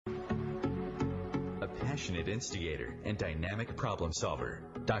passionate instigator and dynamic problem solver,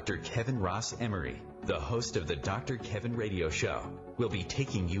 Dr. Kevin Ross Emery, the host of the Dr. Kevin Radio Show, will be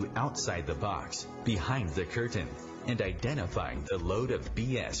taking you outside the box, behind the curtain, and identifying the load of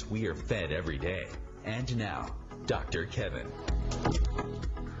BS we are fed every day. And now, Dr. Kevin.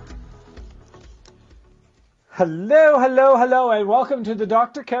 Hello, hello, hello, and welcome to the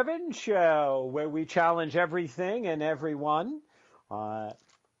Dr. Kevin Show, where we challenge everything and everyone.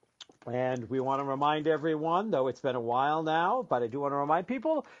 And we want to remind everyone, though it's been a while now, but I do want to remind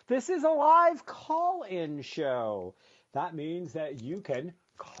people, this is a live call-in show. That means that you can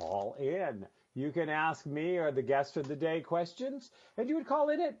call in. You can ask me or the guest of the day questions, and you would call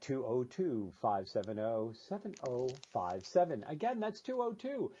in at 202-570-7057. Again, that's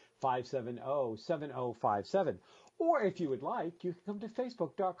 202-570-7057. Or if you would like, you can come to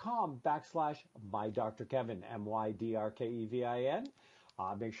facebook.com/mydrkevin, MYDRKEVIN.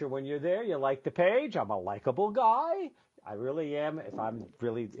 Make sure when you're there, you like the page. I'm a likable guy. I really am,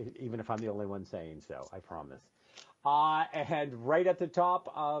 even if I'm the only one saying so, I promise. And right at the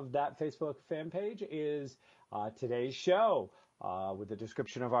top of that Facebook fan page is today's show with the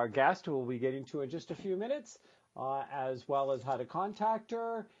description of our guest, who we'll be getting to in just a few minutes, as well as how to contact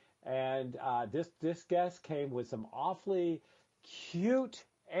her. And this guest came with some awfully cute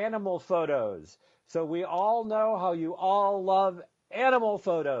animal photos. So we all know how you all love animal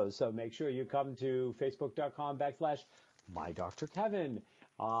photos. So make sure you come to facebook.com/mydrkevin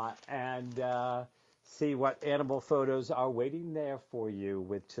and see what animal photos are waiting there for you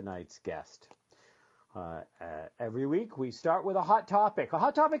with tonight's guest. Every week we start with a hot topic. A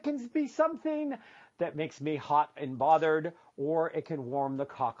hot topic can be something that makes me hot and bothered, or it can warm the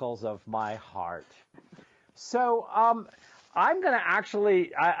cockles of my heart. So I'm going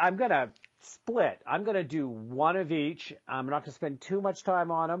to split. I'm going to do one of each. I'm not going to spend too much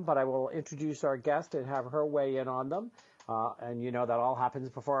time on them, but I will introduce our guest and have her weigh in on them. And you know that all happens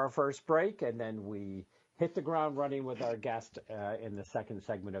before our first break, and then we hit the ground running with our guest in the second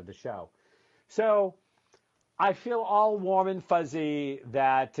segment of the show. So I feel all warm and fuzzy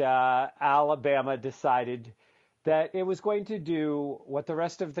that Alabama decided that it was going to do what the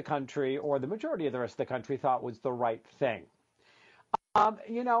rest of the country, or the majority of the rest of the country, thought was the right thing.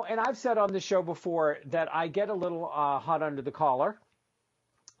 And I've said on the show before that I get a little hot under the collar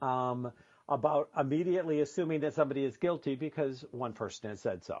about immediately assuming that somebody is guilty because one person has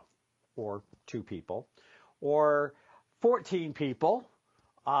said so, or two people, or 14 people,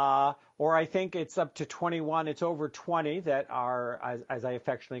 or I think it's up to 21. It's over 20 that are, as I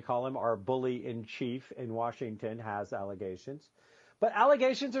affectionately call him, our bully-in-chief in Washington has allegations. But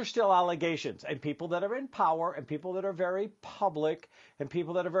allegations are still allegations, and people that are in power and people that are very public and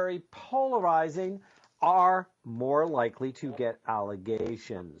people that are very polarizing are more likely to get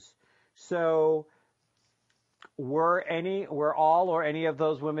allegations. So were all or any of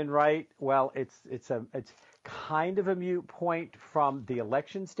those women right? Well, it's kind of a moot point from the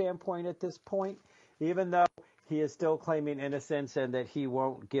election standpoint at this point, even though he is still claiming innocence and that he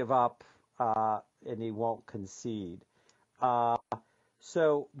won't give up and he won't concede. But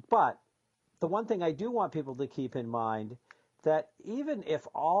the one thing I do want people to keep in mind, that even if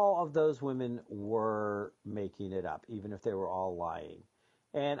all of those women were making it up, even if they were all lying,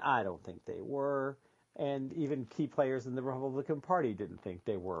 and I don't think they were, and even key players in the Republican Party didn't think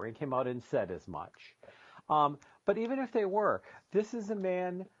they were, and came out and said as much. But even if they were, this is a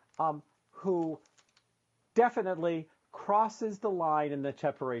man who definitely crosses the line in the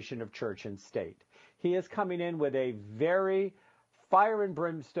separation of church and state. He is coming in with a very fire and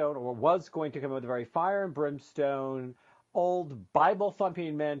brimstone, or was going to come with a very fire and brimstone, old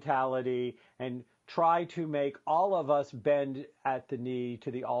Bible-thumping mentality, and try to make all of us bend at the knee to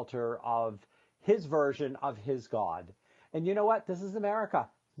the altar of his version of his God. And you know what? This is America.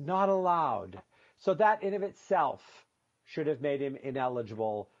 Not allowed. So that in of itself should have made him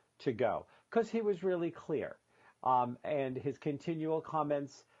ineligible to go, because he was really clear. And his continual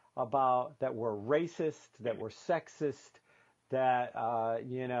comments about that were racist, that were sexist, that,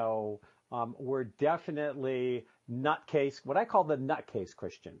 were definitely nutcase, what I call the nutcase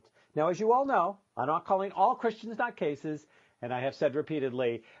Christians. Now, as you all know, I'm not calling all Christians nutcases, and I have said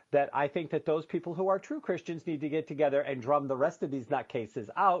repeatedly that I think that those people who are true Christians need to get together and drum the rest of these nutcases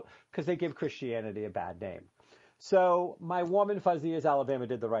out, because they give Christianity a bad name. So my warm and fuzzy is Alabama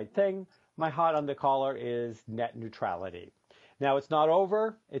did the right thing. My hot on the collar is net neutrality. Now, it's not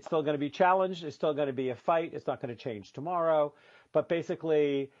over. It's still going to be challenged. It's still going to be a fight. It's not going to change tomorrow. But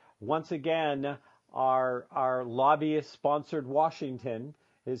basically, once again, our lobbyist-sponsored Washington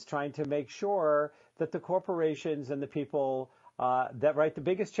is trying to make sure that the corporations and the people that write the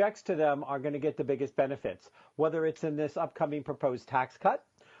biggest checks to them are going to get the biggest benefits, whether it's in this upcoming proposed tax cut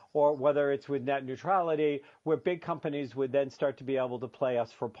or whether it's with net neutrality, where big companies would then start to be able to play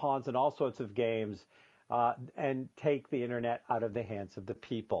us for pawns and all sorts of games and take the internet out of the hands of the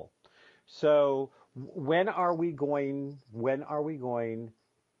people. So when are we going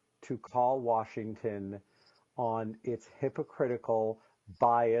to call Washington on its hypocritical,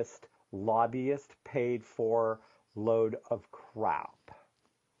 biased, lobbyist paid for load of crap?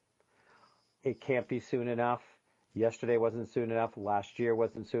 It can't be soon enough. Yesterday wasn't soon enough. Last year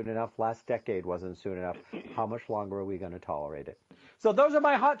wasn't soon enough. Last decade wasn't soon enough. How much longer are we going to tolerate it? So those are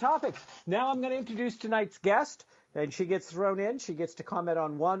my hot topics. Now I'm going to introduce tonight's guest, and she gets thrown in. She gets to comment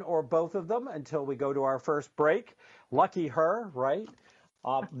on one or both of them until we go to our first break. Lucky her, right?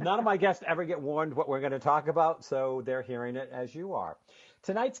 None of my guests ever get warned what we're going to talk about, so they're hearing it as you are.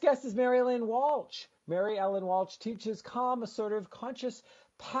 Tonight's guest is Mary Ellen Walsh. Mary Ellen Walsh teaches calm, assertive, conscious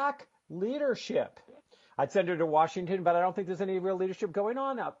pack leadership. I'd send her to Washington, but I don't think there's any real leadership going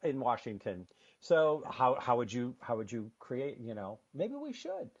on up in Washington. So how would you create, maybe we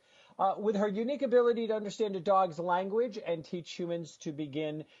should. With her unique ability to understand a dog's language and teach humans to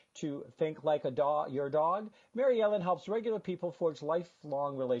begin to think like your dog, Mary Ellen helps regular people forge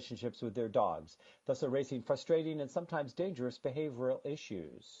lifelong relationships with their dogs, thus erasing frustrating and sometimes dangerous behavioral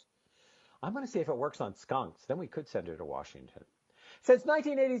issues. I'm going to see if it works on skunks. Then we could send her to Washington. Since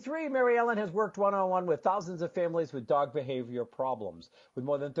 1983, Mary Ellen has worked one-on-one with thousands of families with dog behavior problems. With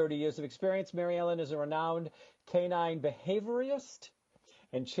more than 30 years of experience, Mary Ellen is a renowned canine behaviorist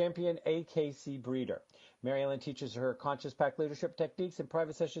and champion AKC breeder. Mary Ellen teaches her conscious pack leadership techniques in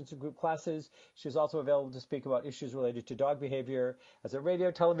private sessions and group classes. She is also available to speak about issues related to dog behavior as a radio,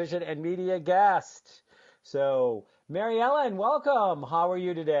 television, and media guest. So, Mary Ellen, welcome. How are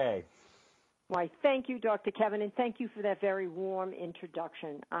you today? Why, thank you, Dr. Kevin, and thank you for that very warm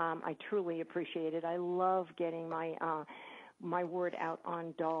introduction. I truly appreciate it. I love getting my word out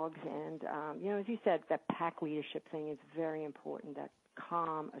on dogs, and as you said, that pack leadership thing is very important. That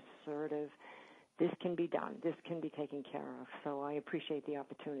calm, assertive. This can be done. This can be taken care of. So I appreciate the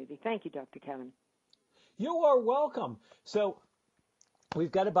opportunity. Thank you, Dr. Kevin. You are welcome. So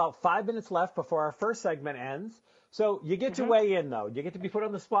we've got about 5 minutes left before our first segment ends. So you get to weigh in, though. You get to be put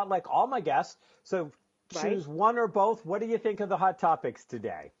on the spot like all my guests. So choose one or both. What do you think of the hot topics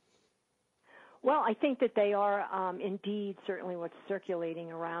today? Well, I think that they are indeed certainly what's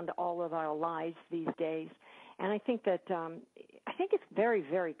circulating around all of our lives these days. And I think that it's very,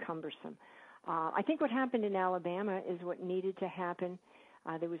 very cumbersome. I think what happened in Alabama is what needed to happen.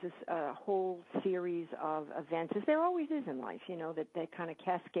 There was this whole series of events, as there always is in life, that kind of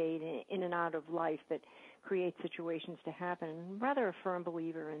cascade in and out of life that create situations to happen. I'm rather a firm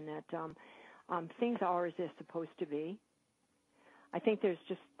believer in that things are as they're supposed to be. I think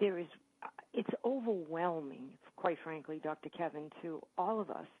it's overwhelming, quite frankly, Dr. Kevin, to all of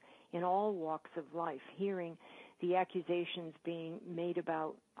us in all walks of life, hearing the accusations being made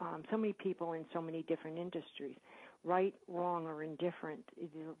about so many people in so many different industries, right, wrong, or indifferent.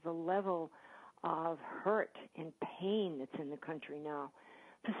 The level of hurt and pain that's in the country now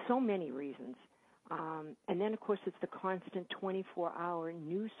for so many reasons. And then, of course, it's the constant 24-hour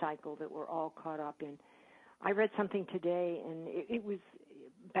news cycle that we're all caught up in. I read something today, and it was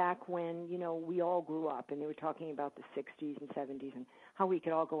back when, we all grew up, and they were talking about the 60s and 70s and how we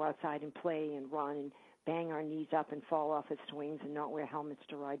could all go outside and play and run and bang our knees up and fall off at swings and not wear helmets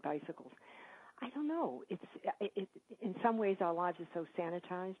to ride bicycles. I don't know. It in some ways, our lives are so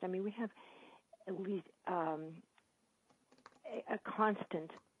sanitized. I mean, we have at least a constant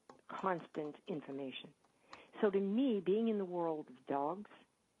information. So to me, being in the world of dogs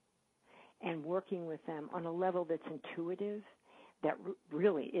and working with them on a level that's intuitive, that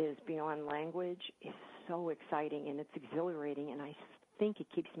really is beyond language, is so exciting and it's exhilarating, and I think it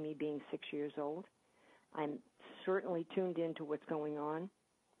keeps me being 6 years old. I'm certainly tuned into what's going on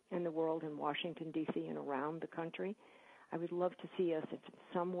in the world in Washington, D.C. and around the country. I would love to see us, if in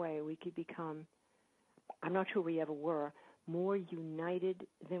some way we could become, I'm not sure we ever were, more united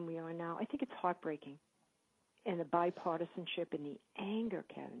than we are now. I think it's heartbreaking. And the bipartisanship and the anger,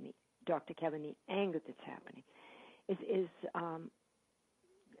 Dr. Kevin, the anger that's happening is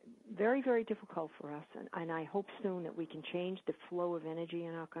very, very difficult for us. And I hope soon that we can change the flow of energy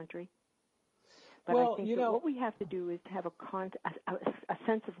in our country. But I think that what we have to do is to have a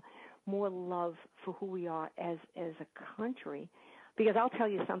sense of more love for who we are as a country. Because I'll tell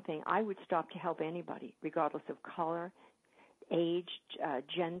you something, I would stop to help anybody, regardless of color, age,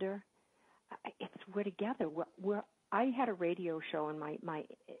 gender. We're together. I had a radio show, and my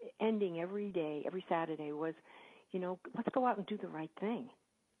ending every day, every Saturday was, let's go out and do the right thing.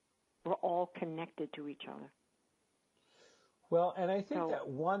 We're all connected to each other. Well, and I think that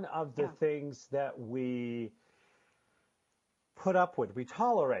one of the things that we put up with, we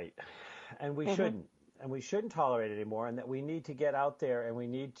tolerate, and we shouldn't. And we shouldn't tolerate it anymore, and that we need to get out there and we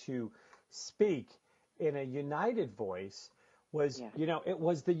need to speak in a united voice was, it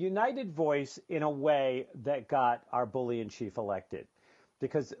was the united voice in a way that got our bully in chief elected.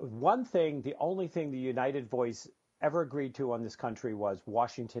 Because the only thing the united voice ever agreed to on this country was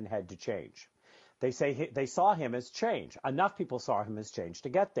Washington had to change. They saw him as change. Enough people saw him as change to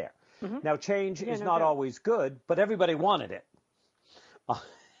get there. Now, change is not always good, but everybody wanted it.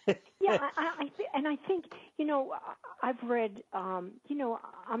 I think, I've read,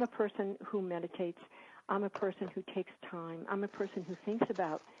 I'm a person who meditates. I'm a person who takes time. I'm a person who thinks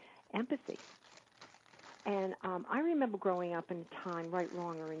about empathy. And I remember growing up in a time, right,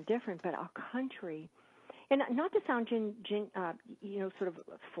 wrong, or indifferent, but our country, and not to sound, sort of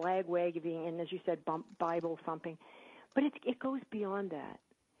flag waving and, as you said, Bible thumping, but it goes beyond that.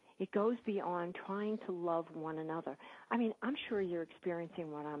 It goes beyond trying to love one another. I mean, I'm sure you're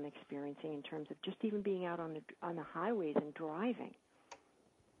experiencing what I'm experiencing in terms of just even being out on the highways and driving.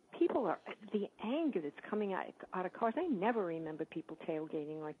 People are, the anger that's coming out of cars, I never remember people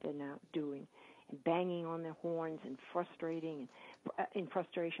tailgating like they're now doing and banging on their horns and frustrating and in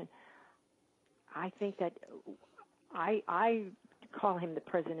frustration. I think that I call him the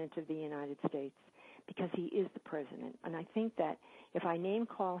President of the United States because he is the president. And I think that if I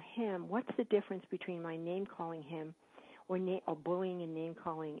name-call him, what's the difference between my name-calling him or bullying and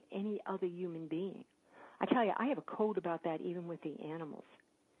name-calling any other human being? I tell you, I have a code about that even with the animals.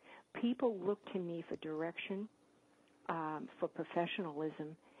 People look to me for direction, for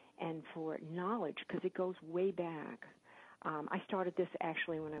professionalism, and for knowledge because it goes way back. I started this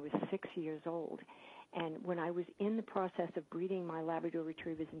actually when I was 6 years old. And when I was in the process of breeding my Labrador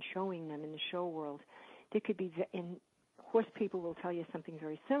retrievers and showing them in the show world, there could be, and horse people will tell you something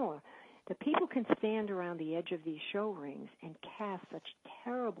very similar, that people can stand around the edge of these show rings and cast such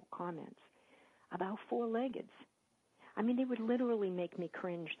terrible comments about four-leggeds. I mean, they would literally make me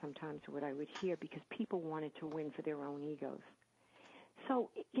cringe sometimes what I would hear because people wanted to win for their own egos. So,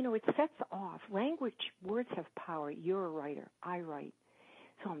 it sets off. Language, words have power. You're a writer. I write.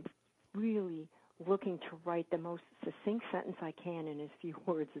 So I'm really looking to write the most succinct sentence I can in as few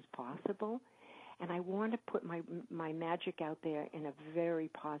words as possible. And I want to put my magic out there in a very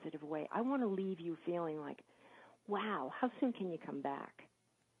positive way. I want to leave you feeling like, wow, how soon can you come back?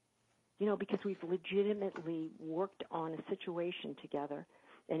 Because we've legitimately worked on a situation together.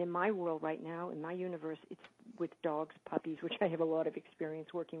 And in my world right now, in my universe, it's with dogs, puppies, which I have a lot of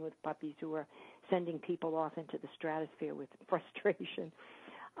experience working with puppies who are sending people off into the stratosphere with frustration.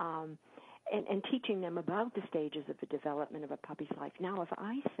 And teaching them about the stages of the development of a puppy's life. Now, if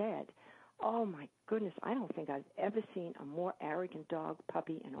I said, oh, my goodness, I don't think I've ever seen a more arrogant dog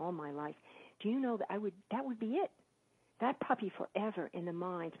puppy in all my life, do you know that that would be it? That puppy forever in the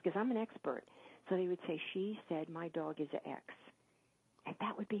minds, because I'm an expert. So they would say, she said my dog is an X. And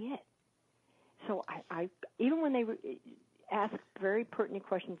that would be it. So I even when they ask very pertinent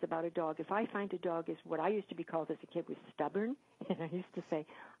questions about a dog, if I find a dog is what I used to be called as a kid was stubborn, and I used to say,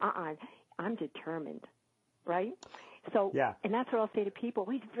 I'm determined, right? So, and that's what I'll say to people.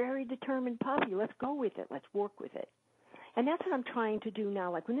 He's a very determined puppy. Let's go with it. Let's work with it. And that's what I'm trying to do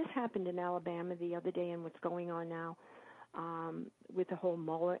now. Like when this happened in Alabama the other day and what's going on now with the whole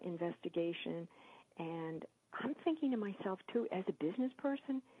Mueller investigation, and I'm thinking to myself, too, as a business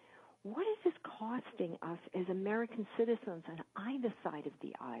person, what is this costing us as American citizens on either side of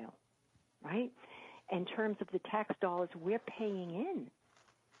the aisle, right, in terms of the tax dollars we're paying in?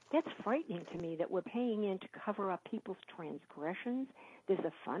 That's frightening to me that we're paying in to cover up people's transgressions. There's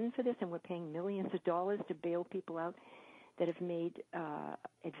a fund for this, and we're paying millions of dollars to bail people out that have made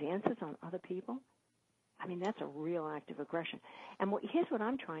advances on other people. I mean, that's a real act of aggression. And here's what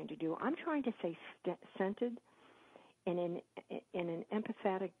I'm trying to do. I'm trying to stay centered in an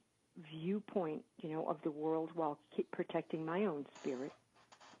empathetic viewpoint, of the world while keep protecting my own spirit.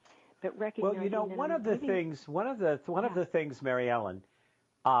 But recognizing one of the things, Mary Ellen.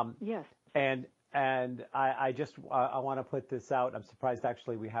 Yes. And I want to put this out. I'm surprised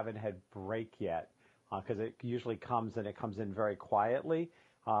actually we haven't had break yet because it usually comes in very quietly.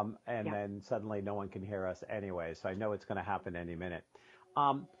 Then suddenly no one can hear us anyway. So I know it's going to happen any minute.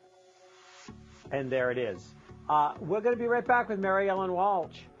 And there it is. We're going to be right back with Mary Ellen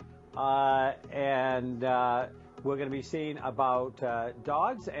Walsh. And we're going to be seeing about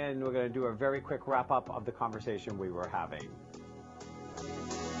dogs, and we're going to do a very quick wrap-up of the conversation we were having.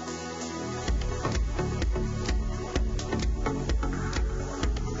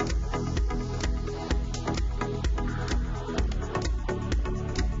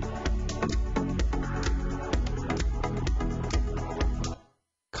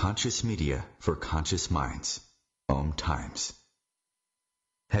 conscious media for conscious minds. OMTimes.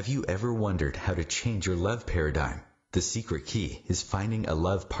 Have you ever wondered how to change your love paradigm? The secret key is finding a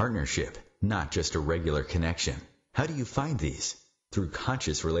love partnership, not just a regular connection. How do you find these? Through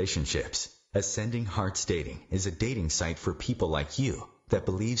conscious relationships. Ascending Hearts Dating is a dating site for people like you that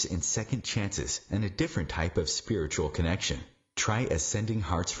believes in second chances and a different type of spiritual connection. Try Ascending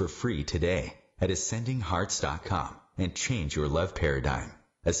Hearts for free today at ascendinghearts.com and change your love paradigm.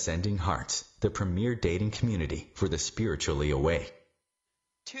 Ascending Hearts, the premier dating community for the spiritually awake.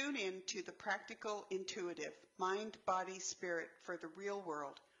 Tune in to The Practical Intuitive, Mind, Body, Spirit for the Real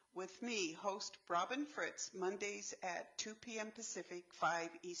World with me, host Robin Fritz, Mondays at 2 p.m. Pacific, 5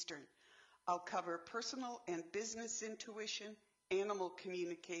 Eastern. I'll cover personal and business intuition, animal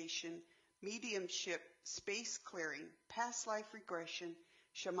communication, mediumship, space clearing, past life regression,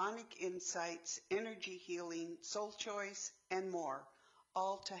 shamanic insights, energy healing, soul choice, and more,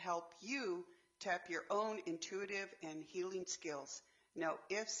 all to help you tap your own intuitive and healing skills. No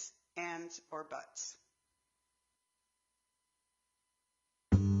ifs, ands, or buts.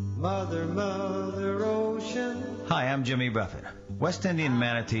 Mother, Mother Ocean. Hi, I'm Jimmy Buffett. West Indian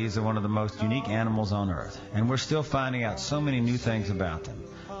manatees are one of the most unique animals on Earth, and we're still finding out so many new things about them.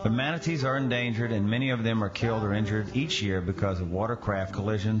 But manatees are endangered, and many of them are killed or injured each year because of watercraft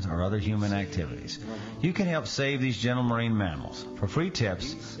collisions or other human activities. You can help save these gentle marine mammals. For free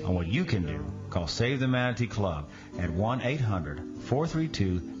tips on what you can do, call Save the Manatee Club at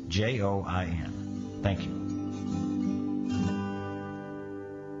 1-800-432-JOIN. Thank you.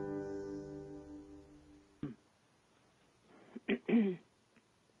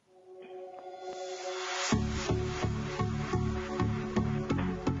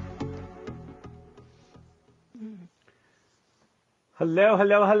 Hello,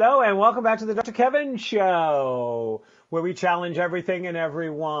 hello, hello, and welcome back to the Dr. Kevin Show, where we challenge everything and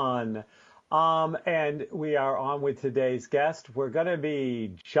everyone. And we are on with today's guest. We're going to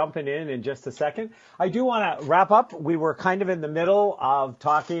be jumping in just a second. I do want to wrap up. We were kind of in the middle of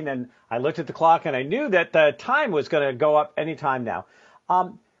talking, and I looked at the clock, and I knew that the time was going to go up any time now.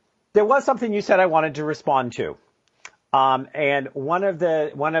 There was something you said I wanted to respond to. And one of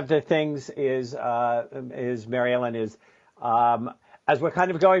the things is Mary Ellen, is as we're kind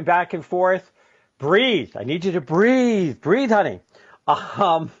of going back and forth, breathe. I need you to breathe. Breathe, honey.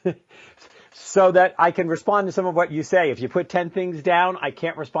 So that I can respond to some of what you say. If you put 10 things down, I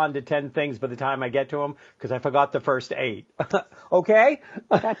can't respond to 10 things by the time I get to them because I forgot the first 8. Okay?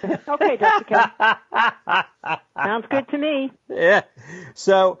 Okay, Dr. Kevin. Sounds good to me. Yeah.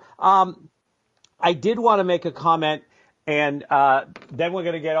 So I did want to make a comment, and then we're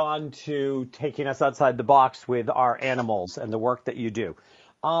going to get on to taking us outside the box with our animals and the work that you do.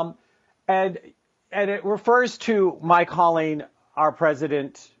 And it refers to my calling our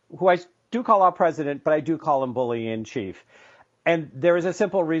president, who I do call our president, but I do call him bully in chief. And there is a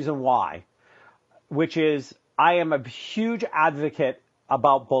simple reason why, which is I am a huge advocate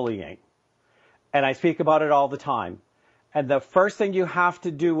about bullying. And I speak about it all the time. And the first thing you have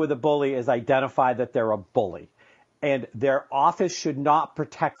to do with a bully is identify that they're a bully. And their office should not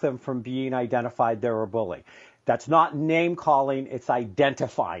protect them from being identified they're a bully. That's not name calling, it's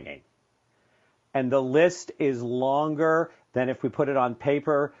identifying. And the list is longer than if we put it on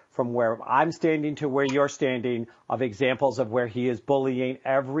paper from where I'm standing to where you're standing of examples of where he is bullying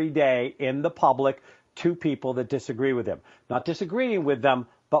every day in the public to people that disagree with him. Not disagreeing with them,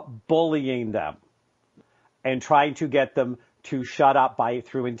 but bullying them and trying to get them to shut up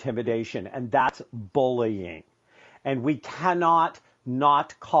through intimidation. And that's bullying. And we cannot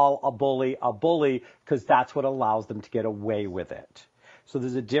not call a bully because that's what allows them to get away with it. So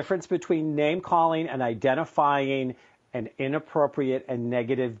there's a difference between name calling and identifying an inappropriate and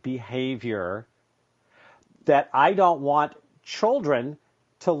negative behavior that I don't want children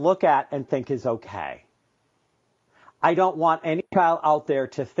to look at and think is okay. I don't want any child out there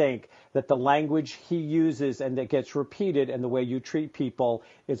to think that the language he uses and that gets repeated and the way you treat people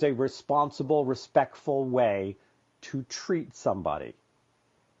is a responsible, respectful way to treat somebody.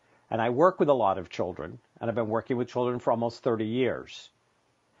 And I work with a lot of children, and I've been working with children for almost 30 years.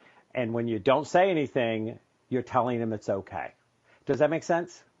 And when you don't say anything, you're telling them it's okay. Does that make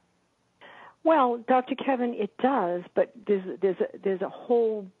sense? Well, Dr. Kevin, it does, but there's a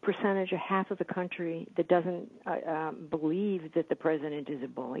whole percentage, half of the country that doesn't believe that the president is a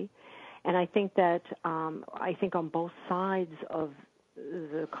bully, and I think that on both sides of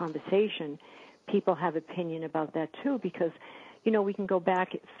the conversation, people have opinion about that too, because we can go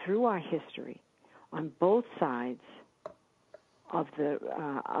back through our history on both sides of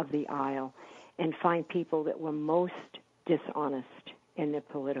the aisle and find people that were most dishonest in their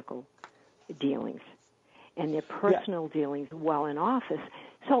political dealings and their personal dealings while in office.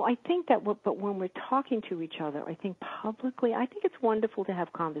 So I think that, but when we're talking to each other, I think publicly, I think it's wonderful to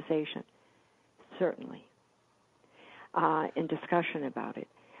have conversation, certainly, and discussion about it.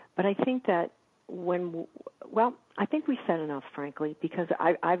 But I think that I think we said enough, frankly, because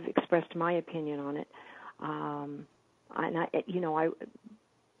I've expressed my opinion on it. And I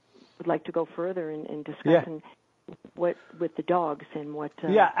would like to go further in discussing what with the dogs and what.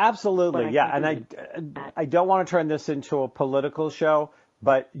 Absolutely. And I don't want to turn this into a political show,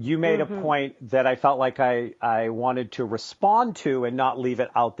 but you made a point that I felt like I wanted to respond to and not leave it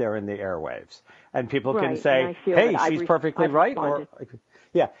out there in the airwaves. And people can say, "Hey, she's perfectly right," or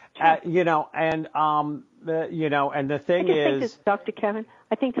and the thing is, Dr. Kevin,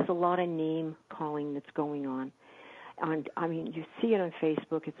 I think there's a lot of name calling that's going on. I mean, you see it on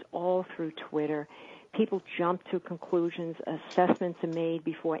Facebook. It's all through Twitter. People jump to conclusions. Assessments are made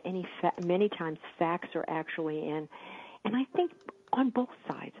before many times facts are actually in. And I think on both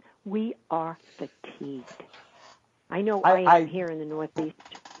sides, we are fatigued. I know I am here in the Northeast,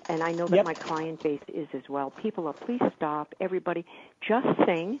 and I know that my client base is as well. People are, please stop, everybody, just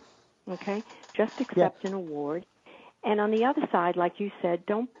sing, okay? Just accept an award. And on the other side, like you said,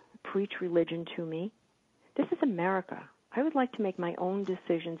 don't preach religion to me. This is America. I would like to make my own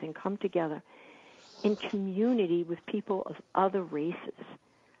decisions and come together in community with people of other races,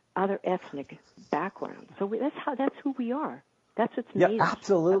 other ethnic backgrounds. So that's who we are. That's what's made us.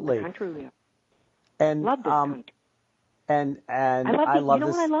 Absolutely. The country we are. And love this country. And I love this.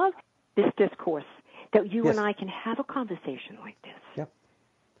 What I love? This discourse, that you and I can have a conversation like this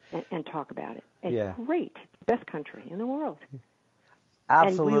and talk about it. It's great. Best country in the world.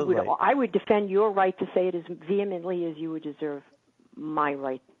 Absolutely. And I would defend your right to say it as vehemently as you would deserve my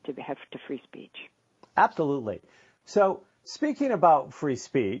right to have free speech. Absolutely. So speaking about free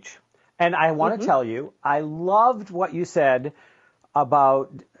speech, and I want to tell you, I loved what you said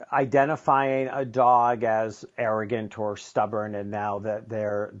about identifying a dog as arrogant or stubborn, and now that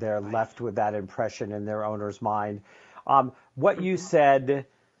they're left with that impression in their owner's mind. What you said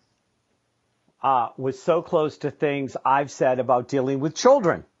was so close to things I've said about dealing with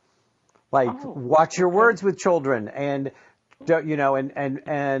children. Like, watch your words with children, and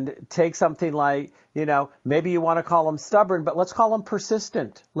and take something like, maybe you want to call them stubborn, but let's call them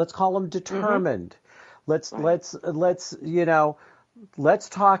persistent. Let's call them determined. Let's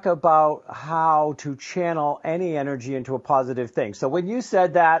talk about how to channel any energy into a positive thing. So when you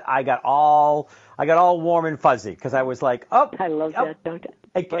said that, I got all warm and fuzzy, because I was like, I love that, don't I?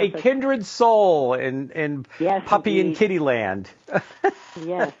 A kindred soul in puppy indeed. and kitty land.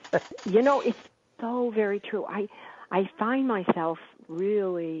 Yes. It's so very true. I find myself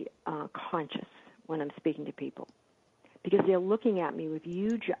really conscious when I'm speaking to people, because they're looking at me with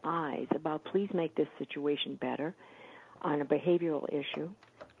huge eyes about, please make this situation better on a behavioral issue.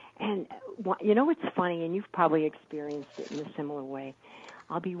 And it's funny, and you've probably experienced it in a similar way.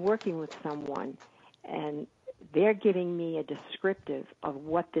 I'll be working with someone, and they're giving me a descriptive of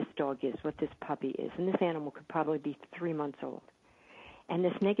what this dog is, what this puppy is. And this animal could probably be 3 months old. And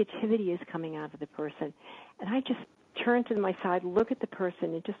this negativity is coming out of the person. And I just turn to my side, look at the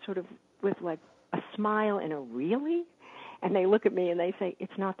person, and just sort of with like a smile and a really? And they look at me and they say,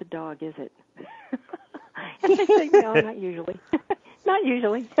 "It's not the dog, is it?" And I say, "No, not usually." Not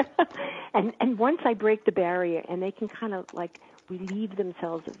usually. And once I break the barrier and they can kind of like relieve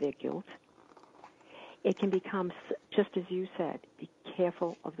themselves of their guilt, it can become, just as you said, be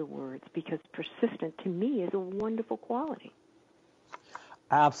careful of the words, because persistent to me is a wonderful quality.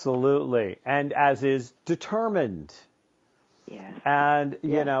 Absolutely. And as is determined. Yes. And,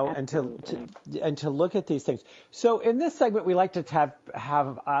 and to look at these things. So in this segment, we like to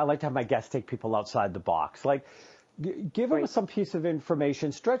I like to have my guests take people outside the box. Like, give them some piece of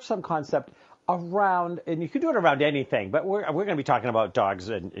information, stretch some concept around, and you can do it around anything, but we're going to be talking about dogs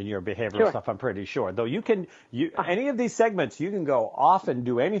and your behavioral stuff, I'm pretty sure. Though any of these segments, you can go off and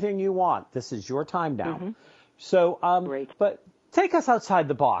do anything you want. This is your time now. So, but take us outside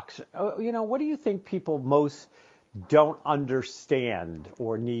the box. What do you think people most don't understand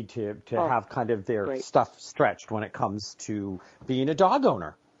or need to have kind of their stuff stretched when it comes to being a dog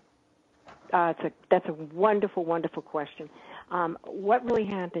owner? That's a wonderful, wonderful question. What really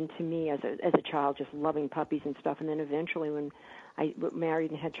happened to me as a child, just loving puppies and stuff, and then eventually when I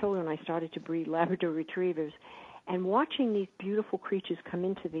married and had children, I started to breed Labrador Retrievers, and watching these beautiful creatures come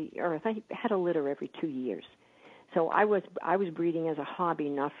into the earth. I had a litter every 2 years, so I was breeding as a hobby,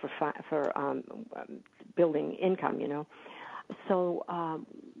 not for building income, So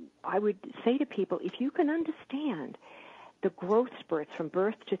I would say to people, if you can understand the growth spurts from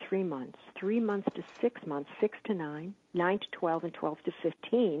birth to 3 months, 3 months to 6 months, 6 to 9, 9 to 12, and 12 to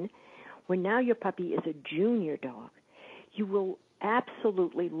 15, when now your puppy is a junior dog, you will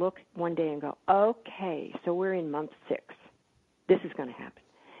absolutely look one day and go, okay, so we're in month 6. This is going to happen.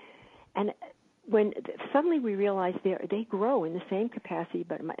 And when suddenly we realize they grow in the same capacity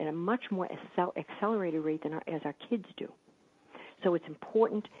but at a much more accelerated rate than as our kids do. So it's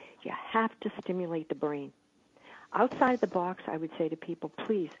important. You have to stimulate the brain. Outside the box, I would say to people,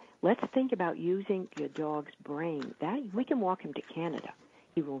 please, let's think about using your dog's brain. We can walk him to Canada.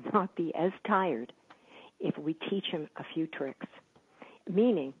 He will not be as tired if we teach him a few tricks,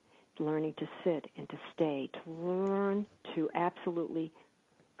 meaning learning to sit and to stay, to learn to absolutely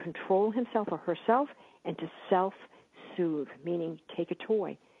control himself or herself, and to self-soothe, meaning take a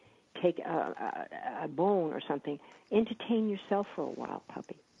toy, take a bone or something, entertain yourself for a while,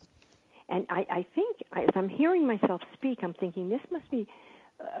 puppy. And I think, as I'm hearing myself speak, I'm thinking this must be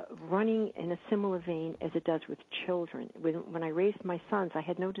running in a similar vein as it does with children. When I raised my sons, I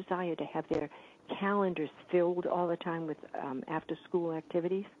had no desire to have their calendars filled all the time with after-school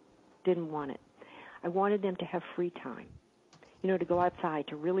activities. Didn't want it. I wanted them to have free time, to go outside,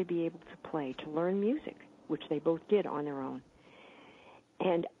 to really be able to play, to learn music, which they both did on their own.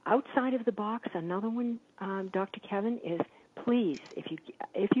 And outside of the box, another one, Dr. Kevin, is please,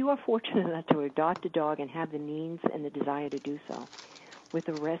 if you are fortunate enough to adopt a dog and have the means and the desire to do so with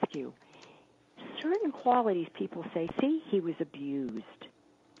a rescue, certain qualities people say, see, he was abused.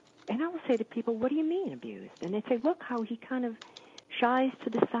 And I will say to people, what do you mean abused? And they say, look how he kind of shies to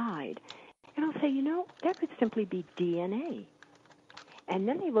the side. And I'll say, that could simply be DNA. And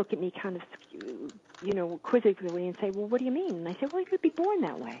then they look at me kind of, quizzically and say, well, what do you mean? And I say, well, he could be born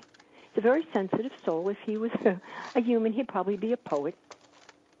that way. It's a very sensitive soul. If he was a human, he'd probably be a poet,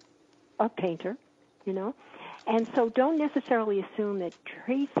 a painter, And so don't necessarily assume that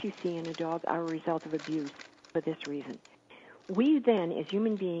traits you see in a dog are a result of abuse for this reason. We then, as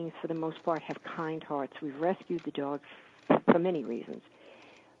human beings, for the most part, have kind hearts. We've rescued the dog for many reasons.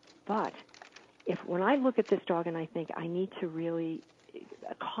 But when I look at this dog and I think I need to really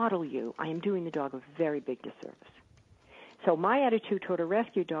coddle you, I am doing the dog a very big disservice. So my attitude toward a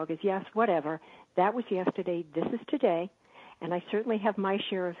rescue dog is, yes, whatever. That was yesterday. This is today. And I certainly have my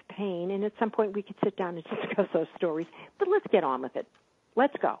share of pain. And at some point we could sit down and discuss those stories. But let's get on with it.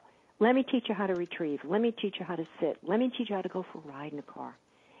 Let's go. Let me teach you how to retrieve. Let me teach you how to sit. Let me teach you how to go for a ride in a car.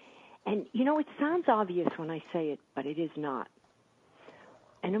 And, it sounds obvious when I say it, but it is not.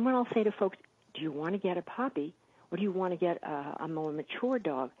 And then when I'll say to folks, do you want to get a puppy or do you want to get a more mature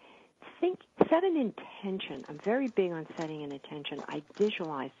dog? Set an intention. I'm very big on setting an intention. I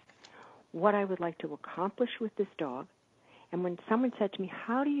visualize what I would like to accomplish with this dog. And when someone said to me,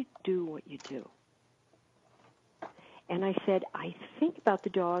 how do you do what you do? And I said, I think about the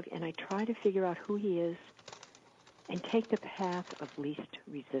dog and I try to figure out who he is and take the path of least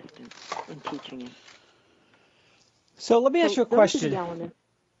resistance in teaching him. So let me ask you a question.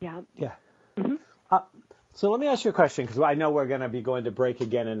 Yeah. Mm-hmm. So let me ask you a question, because I know we're going to be going to break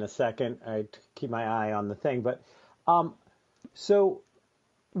again in a second. I keep my eye on the thing. But so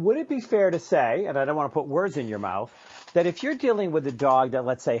would it be fair to say, and I don't want to put words in your mouth, that if you're dealing with a dog that,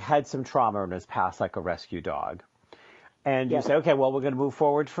 let's say, had some trauma in his past, like a rescue dog, and you say, okay, well, we're going to move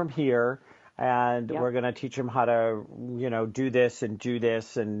forward from here, and we're going to teach him how to, do this, and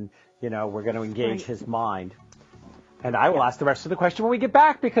we're going to engage his mind. And I will ask the rest of the question when we get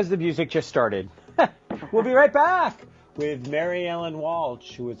back, because the music just started. We'll be right back with Mary Ellen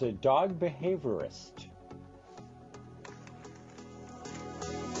Walsh, who is a dog behaviorist.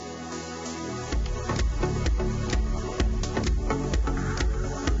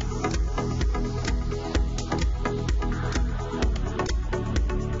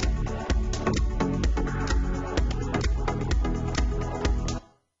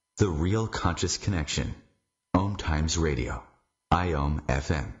 The Real Conscious Connection. OMTimes Radio. IOM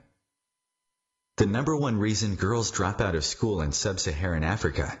FM. The number one reason girls drop out of school in sub-Saharan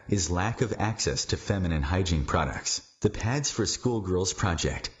Africa is lack of access to feminine hygiene products. The Pads for Schoolgirls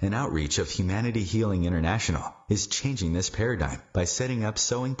Project, an outreach of Humanity Healing International, is changing this paradigm by setting up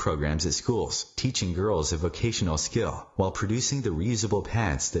sewing programs at schools, teaching girls a vocational skill, while producing the reusable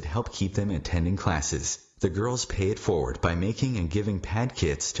pads that help keep them attending classes. The girls pay it forward by making and giving pad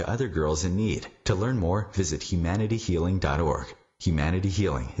kits to other girls in need. To learn more, visit humanityhealing.org. Humanity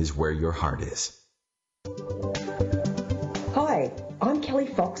Healing is where your heart is. Hi, I'm Kelly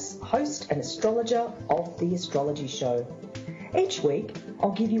Fox, host and astrologer of The Astrology Show. Each week,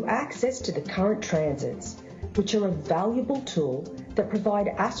 I'll give you access to the current transits, which are a valuable tool that provide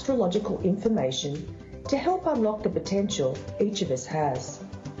astrological information to help unlock the potential each of us has.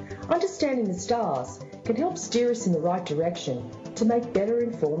 Understanding the stars can help steer us in the right direction to make better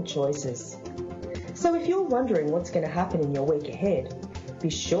informed choices. So if you're wondering what's going to happen in your week ahead, be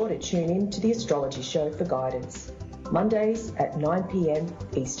sure to tune in to the Astrology Show for guidance, Mondays at 9 p.m.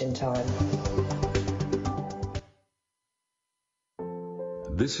 Eastern Time.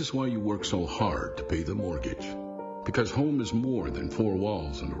 This is why you work so hard to pay the mortgage. Because home is more than four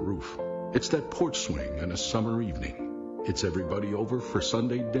walls and a roof. It's that porch swing on a summer evening. It's everybody over for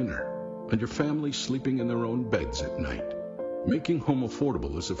Sunday dinner, and your family sleeping in their own beds at night. Making Home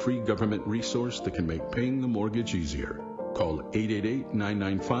Affordable is a free government resource that can make paying the mortgage easier. Call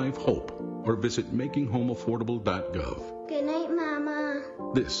 888-995-HOPE or visit makinghomeaffordable.gov. Good night, Mama.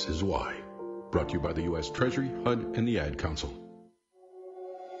 This is why. Brought to you by the U.S. Treasury, HUD, and the Ad Council.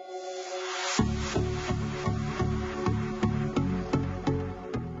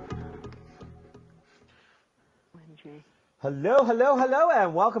 Hello, hello, hello,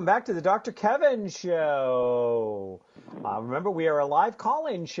 and welcome back to the Dr. Kevin Show. Remember, we are a live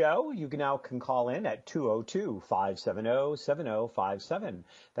call-in show. You now can call in at 202-570-7057.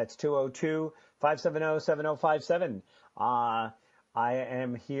 That's 202-570-7057. I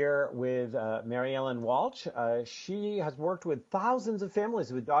am here with Mary Ellen Walsh. She has worked with thousands of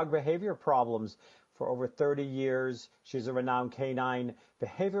families with dog behavior problems for over 30 years. She's a renowned canine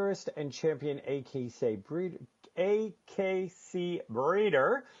behaviorist and champion AKC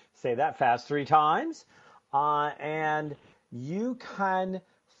breeder. Say that fast 3 times. And you can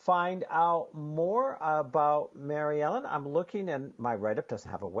find out more about Mary Ellen. I'm looking, and my write-up doesn't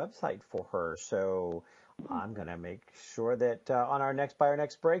have a website for her, so I'm going to make sure that on our next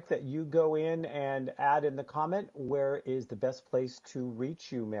break that you go in and add in the comment where is the best place to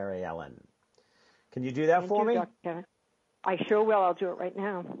reach you, Mary Ellen. Can you do that for me? Dr. Kevin. I sure will. I'll do it right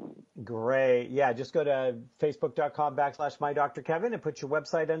now. Great. Yeah, just go to facebook.com/mydrkevin and put your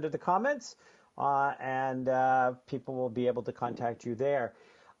website under the comments, and people will be able to contact you there.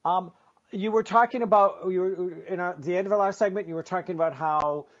 You were talking about, the end of our last segment, you were talking about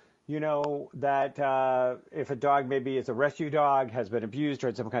how, that if a dog maybe is a rescue dog, has been abused or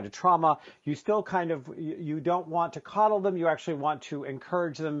had some kind of trauma, you still you don't want to coddle them. You actually want to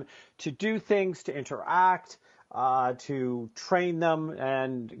encourage them to do things, to interact, to train them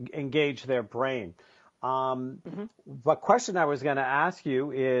and engage their brain. The question I was going to ask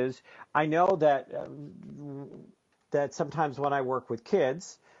you is, I know that sometimes when I work with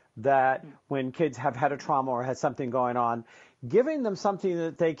kids, that when kids have had a trauma or has something going on, giving them something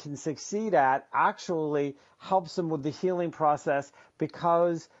that they can succeed at actually helps them with the healing process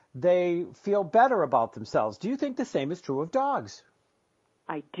because they feel better about themselves. Do you think the same is true of dogs?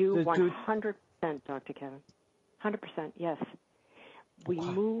 I do, 100%, Dr. Kevin. 100%, yes. We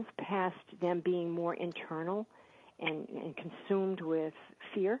move past them being more internal and consumed with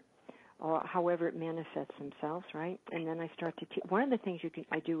fear, or however it manifests themselves, right? And then I start to one of the things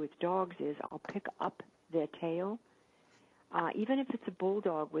I do with dogs is I'll pick up their tail, even if it's a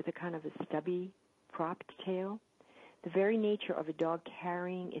bulldog with a kind of a stubby, propped tail. The very nature of a dog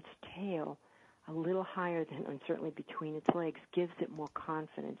carrying its tail a little higher than, and certainly between its legs, gives it more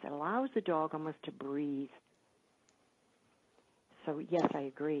confidence. It allows the dog almost to breathe. So, yes, I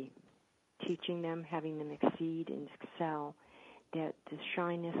agree. Teaching them, having them exceed and excel, that the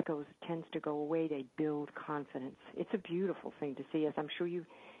shyness tends to go away. They build confidence. It's a beautiful thing to see. As I'm sure you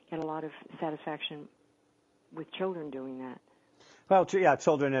get a lot of satisfaction with children doing that. Well, yeah,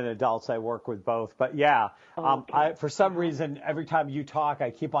 children and adults, I work with both. But, yeah, for some reason, every time you talk,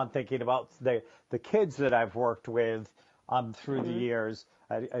 I keep on thinking about the kids that I've worked with through the years.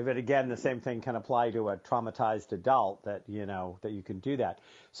 But again, the same thing can apply to a traumatized adult, that you can do that.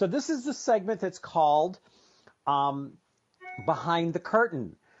 So this is the segment that's called Behind the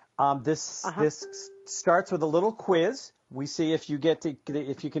Curtain. This starts with a little quiz. We see if you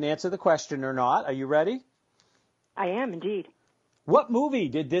can answer the question or not. Are you ready? I am indeed. What movie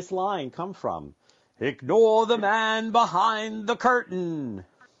did this line come from? Ignore the man behind the curtain.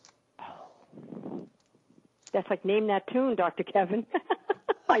 That's like name that tune, Dr. Kevin.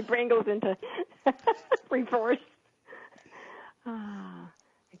 My brain goes into reverse.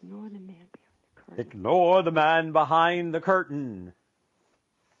 Ignore the man behind the curtain. Ignore the man behind the curtain.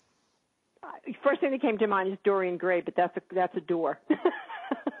 First thing that came to mind is Dorian Gray, but that's a door.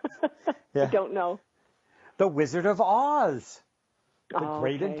 Yeah. I don't know. The Wizard of Oz. The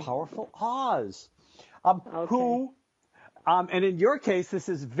great and powerful Oz. Who? And in your case, this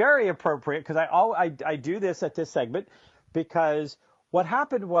is very appropriate because I do this at this segment because what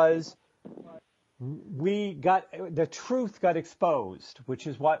happened was the truth got exposed, which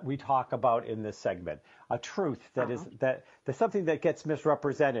is what we talk about in this segment. A truth that is that's something that gets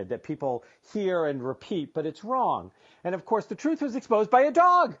misrepresented, that people hear and repeat, but it's wrong. And of course, the truth was exposed by a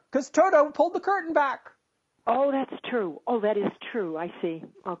dog because Toto pulled the curtain back. Oh, that's true. Oh, that is true. I see.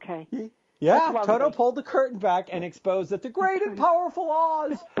 Okay. Yeah, Toto pulled the curtain back and exposed that the great and powerful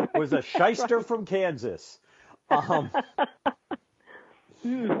Oz was a shyster from Kansas.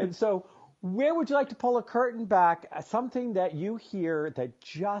 And so, where would you like to pull a curtain back? Something that you hear that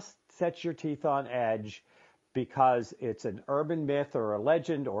just sets your teeth on edge because it's an urban myth or a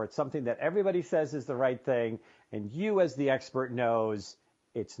legend, or it's something that everybody says is the right thing, and you as the expert knows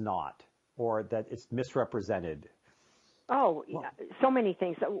it's not, or that it's misrepresented. Oh, so many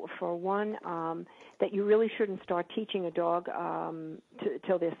things. For one, that you really shouldn't start teaching a dog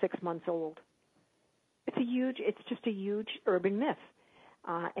till they're 6 months old. It's just a huge urban myth.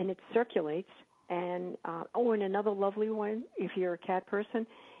 And it circulates. And and another lovely one, if you're a cat person,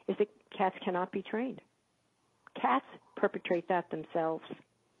 is that cats cannot be trained. Cats perpetrate that themselves.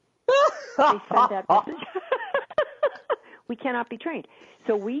 They send that message. We cannot be trained.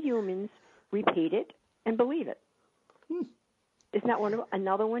 So we humans repeat it and believe it. Isn't that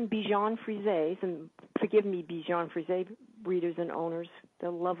another one? Bichon Frise, and forgive me, Bichon Frise breeders and owners, they're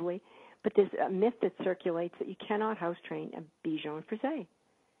lovely. But there's a myth that circulates that you cannot house train a Bichon Frise.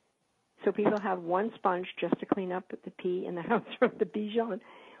 So people have one sponge just to clean up the pee in the house from the Bichon,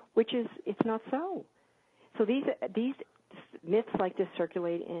 it's not so. So these myths like this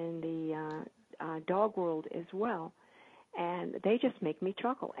circulate in the dog world as well, and they just make me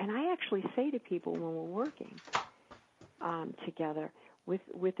chuckle. And I actually say to people when we're working together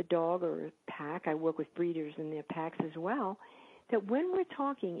with a dog or a pack, I work with breeders in their packs as well, that when we're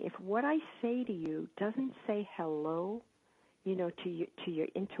talking, if what I say to you doesn't say hello, to your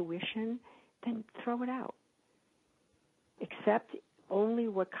intuition, then throw it out. Accept only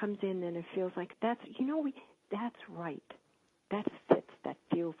what comes in, and it feels like that's right. That fits. That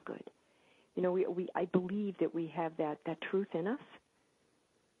feels good. I believe that we have that truth in us,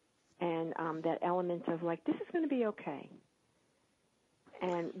 and that element of like, this is going to be okay.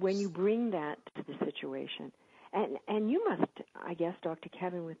 And when you bring that to the situation, and you must, I guess, Dr.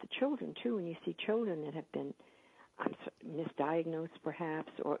 Kevin, with the children too, when you see children that have been misdiagnosed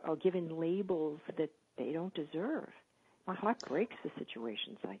perhaps, or given labels that they don't deserve. My heart breaks for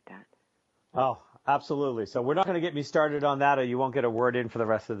situations like that. Oh, absolutely. So we're not going to get me started on that, or you won't get a word in for the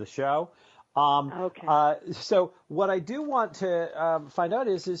rest of the show. Okay. So what I do want to find out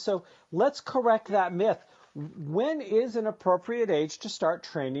is so let's correct that myth. When is an appropriate age to start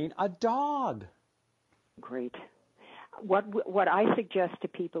training a dog? Great. What I suggest to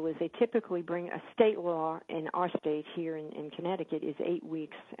people is they typically bring a state law in our state here in Connecticut is 8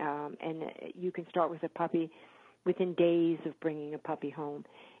 weeks, and you can start with a puppy within days of bringing a puppy home,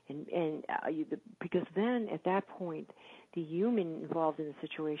 because then at that point the human involved in the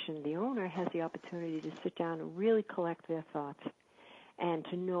situation, the owner, has the opportunity to sit down and really collect their thoughts and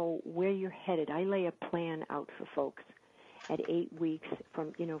to know where you're headed. I lay a plan out for folks at 8 weeks,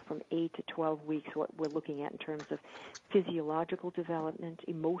 from 8 to 12 weeks, what we're looking at in terms of physiological development,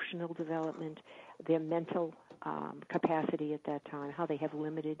 emotional development, their mental capacity at that time, how they have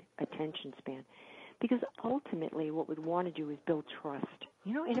limited attention span. Because ultimately what we'd want to do is build trust,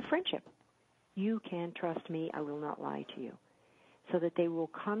 in a friendship. You can trust me, I will not lie to you. So that they will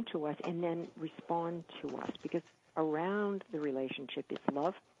come to us and then respond to us. Because around the relationship is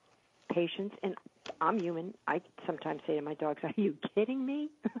love, patience, and I'm human. I sometimes say to my dogs, are you kidding me?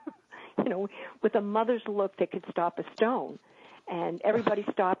 With a mother's look that could stop a stone. And everybody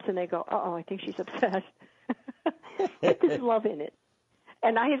stops and they go, uh-oh, I think she's upset. There's love in it.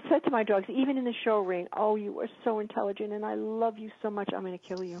 And I have said to my dogs, even in the show ring, oh, you are so intelligent and I love you so much, I'm going to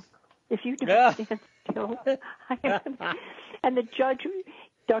kill you. If you don't stand still, and the judge,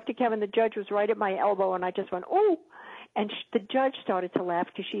 Dr. Kevin, the judge was right at my elbow, and I just went, oh. And the judge started to laugh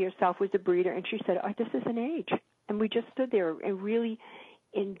because she herself was a breeder, and she said, oh, this is an age. And we just stood there and really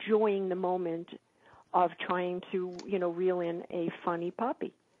enjoying the moment of trying to, reel in a funny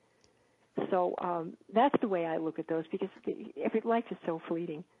puppy. So that's the way I look at those, because life is so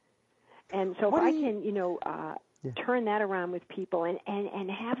fleeting. And so if I can, turn that around with people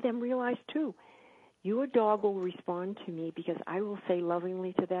and have them realize, too, your dog will respond to me because I will say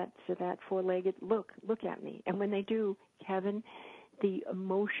lovingly to that four-legged, look at me. And when they do, Kevin, the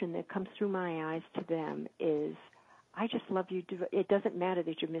emotion that comes through my eyes to them is, I just love you. It doesn't matter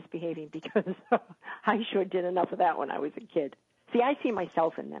that you're misbehaving, because I sure did enough of that when I was a kid. See, I see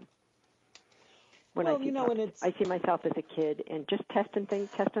myself in them. when well, I see you know, puppies. and it's I see myself as a kid and just testing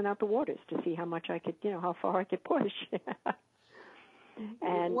out the waters to see how much I could, how far I could push.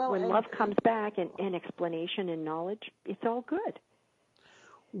 And when love comes back and explanation and knowledge, it's all good.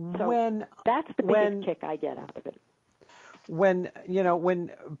 So that's the biggest kick I get out of it. When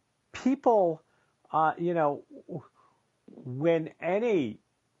people, when any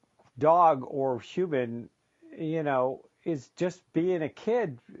dog or human, is just being a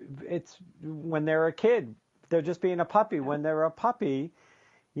kid, it's when they're a kid, they're just being a puppy. When they're a puppy,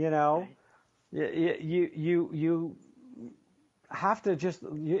 you have to just,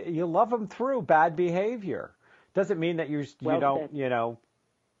 you love them through bad behavior. Doesn't mean that you don't,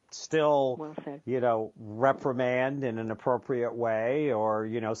 still, reprimand in an appropriate way or,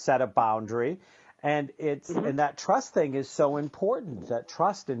 set a boundary. And and that trust thing is so important, that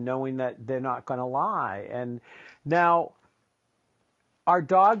trust in knowing that they're not going to lie. And now, are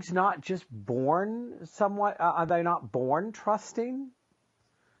dogs not just born somewhat, are they not born trusting?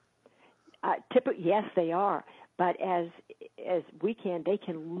 Yes, they are. But as they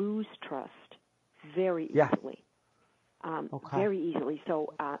can lose trust very easily. Very easily.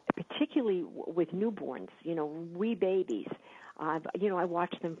 So particularly with newborns, wee babies, I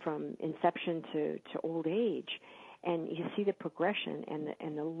watch them from inception to old age, and you see the progression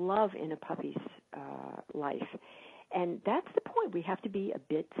and the love in a puppy's life. And that's the point. We have to be a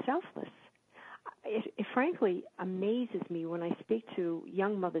bit selfless. It frankly amazes me when I speak to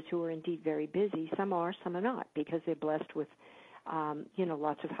young mothers who are indeed very busy. Some are, some are not, because they're blessed with,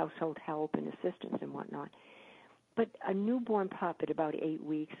 lots of household help and assistance and whatnot. But a newborn pup at about 8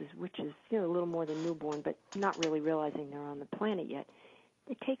 weeks, which is a little more than newborn, but not really realizing they're on the planet yet,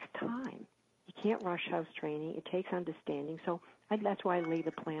 it takes time. You can't rush house training. It takes understanding. So that's why I lay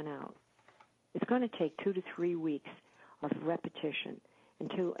the plan out. It's going to take 2 to 3 weeks of repetition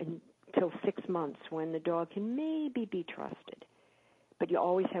until 6 months when the dog can maybe be trusted. But you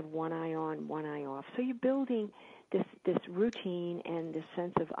always have one eye on, one eye off. So you're building this routine and this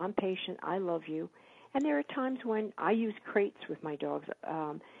sense of, I'm patient, I love you. And there are times when I use crates with my dogs.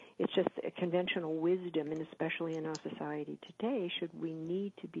 It's just a conventional wisdom, and especially in our society today, should we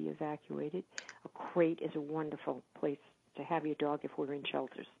need to be evacuated, a crate is a wonderful place to have your dog if we're in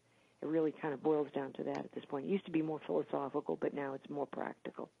shelters. It really kind of boils down to that at this point. It used to be more philosophical, but now it's more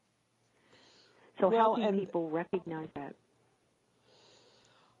practical. So helping people recognize that.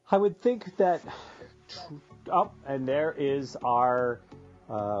 I would think that, and there is our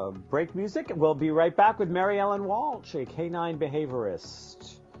break music. We'll be right back with Mary Ellen Walsh, a canine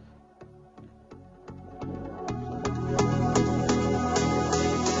behaviorist.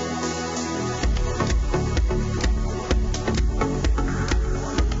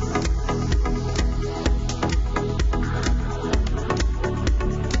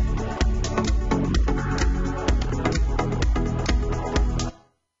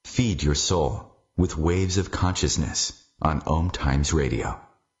 Feed your soul with waves of consciousness on OMTimes Radio.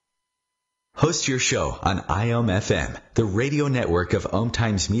 Host your show on IOM-FM, the radio network of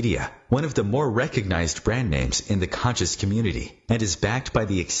OMTimes Media, one of the more recognized brand names in the conscious community, and is backed by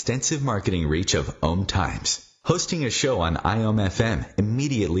the extensive marketing reach of OMTimes. Hosting a show on IOM-FM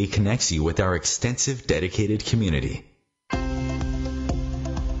immediately connects you with our extensive dedicated community.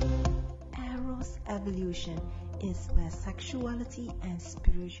 Eros Evolution is where sexuality and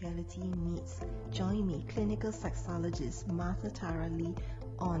spirituality meets. Join me, clinical sexologist Martha Tara Lee,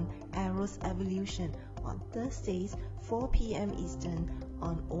 on Eros Evolution on Thursdays, 4 p.m. Eastern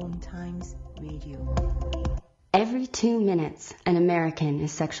on OMTimes Radio. Every 2 minutes, an American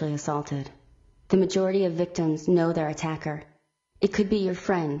is sexually assaulted. The majority of victims know their attacker. It could be your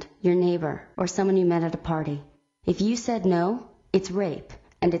friend, your neighbor, or someone you met at a party. If you said no, it's rape,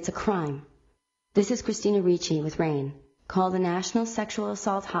 and it's a crime. This is Christina Ricci with RAIN. Call the National Sexual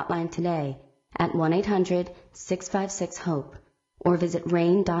Assault Hotline today at 1-800-656-HOPE or visit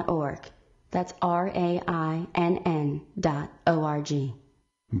RAIN.org. That's RAINN.org.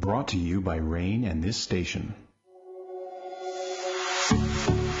 Brought to you by RAIN and this station.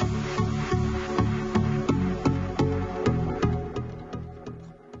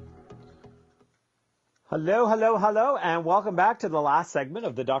 Hello, hello, hello, and welcome back to the last segment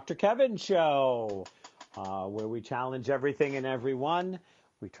of the Dr. Kevin Show, where we challenge everything and everyone.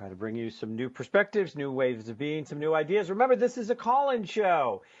 We try to bring you some new perspectives, new ways of being, some new ideas. Remember, this is a call-in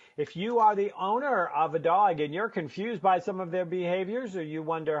show. If you are the owner of a dog and you're confused by some of their behaviors, or you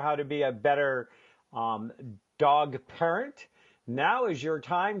wonder how to be a better dog parent, now is your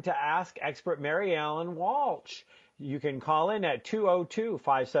time to ask expert Mary Ellen Walsh. You can call in at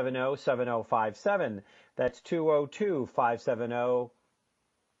 202-570-7057. That's 202-570-7057.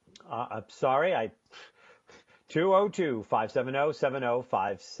 I'm sorry,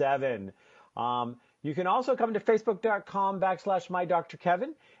 202-570-7057. You can also come to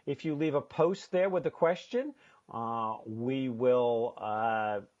facebook.com/MyDrKevin. If you leave a post there with a question, we will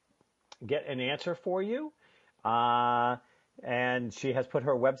get an answer for you. And she has put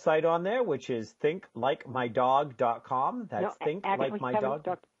her website on there, which is thinklikemydog.com. That's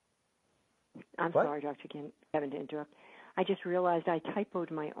thinklikemydog. I'm sorry, Dr. Kevin, to interrupt. I just realized I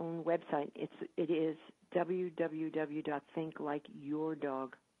typoed my own website. It is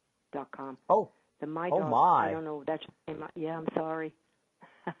www.thinklikeyourdog.com. Oh. The my dog. Oh my. I don't know. I'm sorry.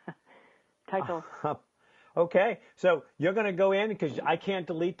 Typo. Okay, so you're going to go in because I can't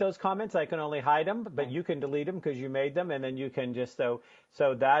delete those comments. I can only hide them, but you can delete them because you made them, and then you can just so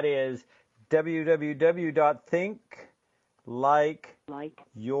that is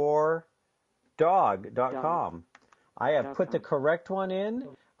www.thinklikeyourdog.com. I have put the correct one in,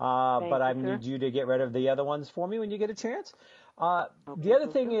 but I need you to get rid of the other ones for me when you get a chance. The other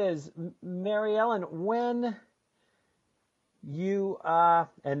thing is, Mary Ellen, when you,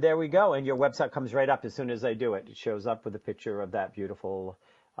 and there we go, and your website comes right up as soon as I do it. It shows up with a picture of that beautiful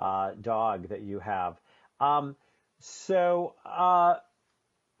dog that you have. I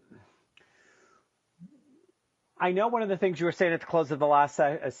know one of the things you were saying at the close of the last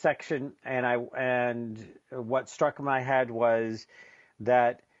section, and what struck my head was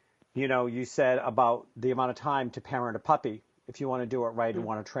that, you said about the amount of time to parent a puppy. If you want to do it right and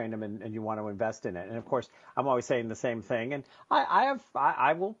want to train them and you want to invest in it. And of course, I'm always saying the same thing. And I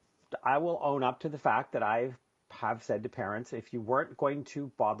will own up to the fact that I have said to parents, if you weren't going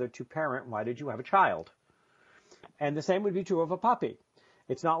to bother to parent, why did you have a child? And the same would be true of a puppy.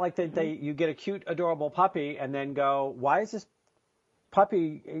 It's not like that you get a cute, adorable puppy and then go, why is this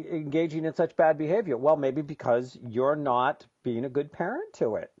puppy engaging in such bad behavior? Well, maybe because you're not being a good parent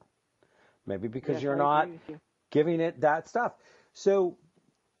to it. Maybe because you're not giving it that stuff. So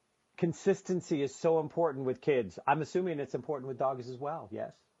consistency is so important with kids. I'm assuming it's important with dogs as well,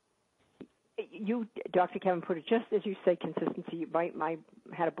 yes? You, Dr. Kevin, put it just as you say, consistency. I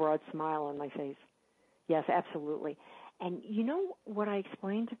had a broad smile on my face. Yes, absolutely. And you know what I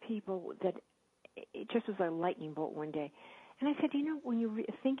explained to people, that it just was a lightning bolt one day. And I said, when you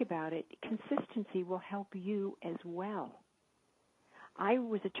think about it, consistency will help you as well. I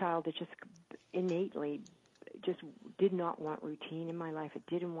was a child that just innately just did not want routine in my life. It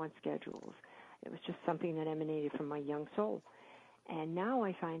didn't want schedules. It was just something that emanated from my young soul. And now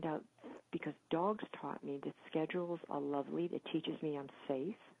I find out, because dogs taught me that schedules are lovely. It teaches me I'm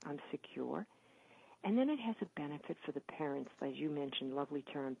safe, I'm secure. And then it has a benefit for the parents, as you mentioned, lovely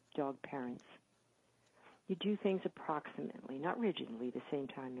term, dog parents. You do things approximately, not rigidly, the same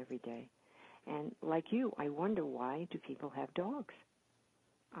time every day. And like you, I wonder, why do people have dogs?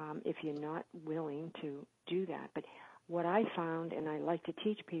 If you're not willing to do that. But what I found, and I like to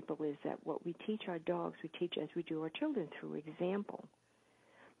teach people, is that what we teach our dogs, we teach as we do our children through example.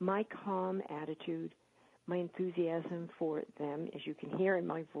 My calm attitude, my enthusiasm for them, as you can hear in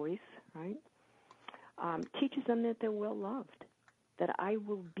my voice, right, teaches them that they're well loved, that I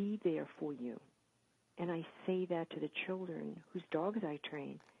will be there for you. And I say that to the children whose dogs I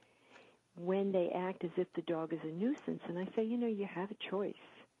train when they act as if the dog is a nuisance. And I say, you have a choice.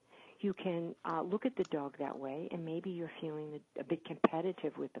 You can look at the dog that way, and maybe you're feeling a bit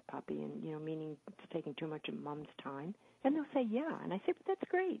competitive with the puppy, and meaning it's taking too much of mom's time. And they'll say, yeah. And I say, but that's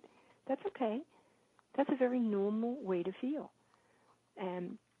great. That's okay. That's a very normal way to feel.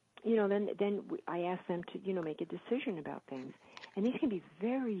 And then I ask them to make a decision about things. And these can be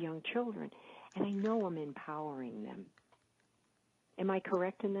very young children, and I know I'm empowering them. Am I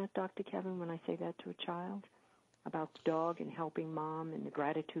correct in that, Dr. Kevin, when I say that to a child? About the dog and helping mom and the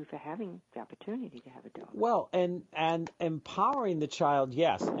gratitude for having the opportunity to have a dog. Well, and empowering the child,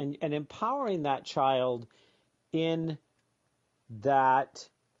 yes, and empowering that child in that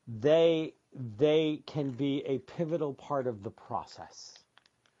they can be a pivotal part of the process.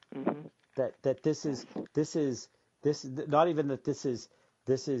 Mm-hmm. That this is not even that this is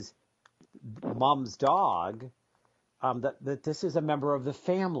mom's dog, that this is a member of the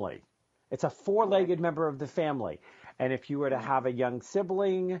family. It's a four-legged member of the family. And if you were to have a young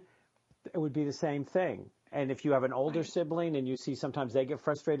sibling, it would be the same thing. And if you have an older sibling and you see sometimes they get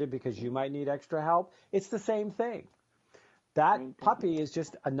frustrated because you might need extra help, it's the same thing. That puppy is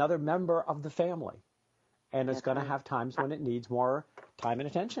just another member of the family. And it's going to have times when it needs more time and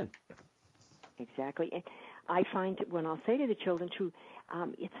attention. Exactly. And I find when I'll say to the children, too,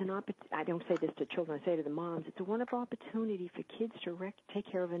 it's an I don't say this to children, I say to the moms, it's a wonderful opportunity for kids to take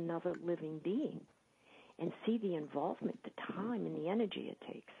care of another living being and see the involvement, the time, and the energy it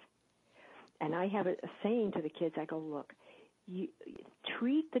takes. And I have a saying to the kids. I go, look, you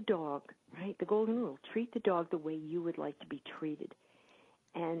treat the dog, right? The golden rule, treat the dog the way you would like to be treated.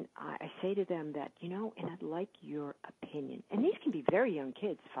 And I say to them that, and I'd like your opinion. And these can be very young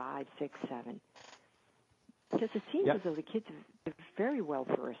kids, 5, 6, 7. Because it seems as though the kids are very well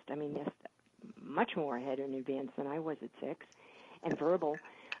versed. I mean, they're much more ahead in advance than I was at 6, and verbal.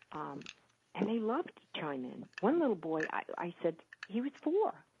 And they love to chime in. One little boy, I said, he was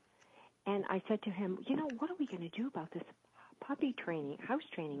 4. And I said to him, what are we going to do about this puppy training, house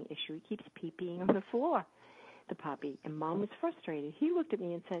training issue? He keeps pee-peeing on the floor, the puppy. And Mom was frustrated. He looked at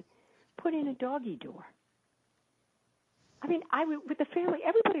me and said, put in a doggy door. I mean, with the family,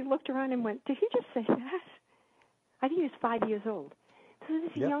 everybody looked around and went, did he just say that? I think he was 5 years old. So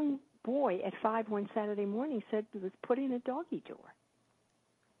this young boy at 5 one Saturday morning said, let's put in a doggy door.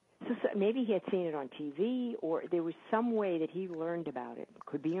 So maybe he had seen it on TV, or there was some way that he learned about it.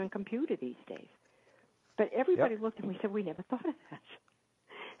 Could be on computer these days. But everybody looked at me and said, we never thought of that.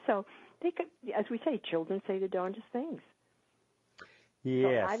 So they could, as we say, children say the darndest things.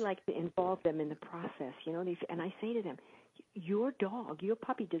 Yes. So I like to involve them in the process, and I say to them, your dog, your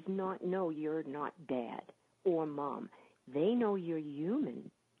puppy does not know you're not dad or mom. They know you're human,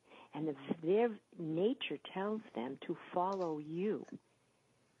 and their nature tells them to follow you.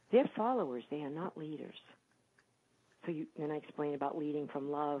 They're followers. They are not leaders. So then I explain about leading from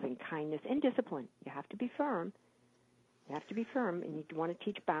love and kindness and discipline. You have to be firm. You have to be firm, and you want to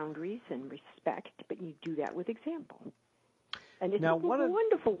teach boundaries and respect, but you do that with example. And it's a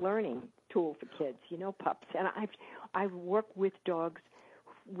wonderful learning tool for kids, pups. And I've worked with dogs,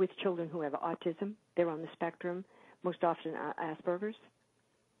 with children who have autism. They're on the spectrum, most often Asperger's.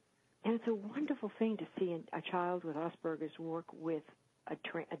 And it's a wonderful thing to see a child with Asperger's work with a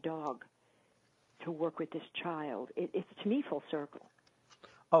dog, to work with this child. It's, to me, full circle.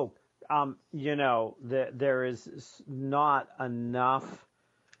 Oh, there is not enough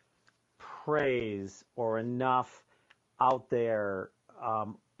praise or enough out there,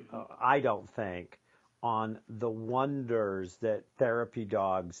 I don't think, on the wonders that therapy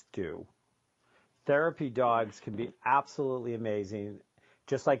dogs do. Therapy dogs can be absolutely amazing,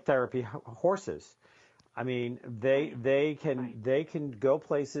 just like therapy horses. I mean, they can go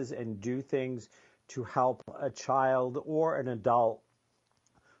places and do things to help a child or an adult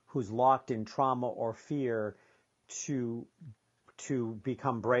who's locked in trauma or fear to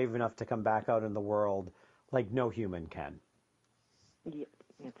become brave enough to come back out in the world like no human can. Yeah,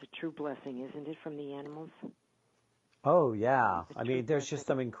 it's a true blessing, isn't it, from the animals? Oh yeah, I mean, there's just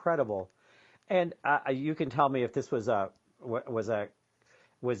some incredible. And you can tell me if this was an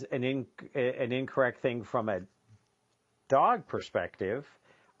incorrect thing from a dog perspective,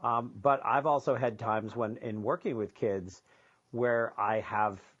 but I've also had times when in working with kids where I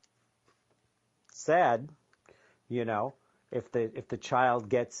have said, if the child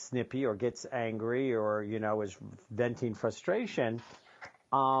gets snippy or gets angry or is venting frustration,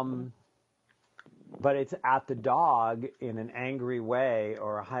 but it's at the dog in an angry way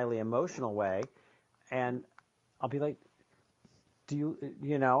or a highly emotional way, and I'll be like,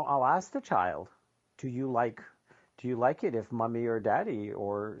 I'll ask the child, do you like it if mommy or daddy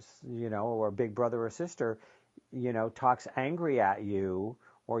or or big brother or sister talks angry at you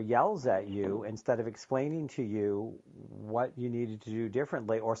or yells at you instead of explaining to you what you needed to do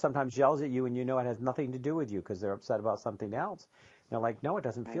differently, or sometimes yells at you and it has nothing to do with you because they're upset about something else. They're like, no, it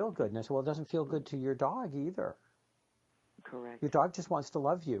doesn't feel good. And I said, well, it doesn't feel good to your dog either. Correct. Your dog just wants to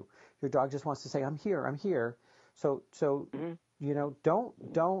love you. Your dog just wants to say, I'm here, I'm here. So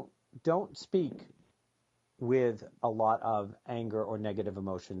don't speak with a lot of anger or negative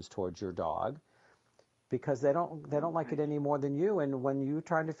emotions towards your dog, because they don't like it any more than you. And when you're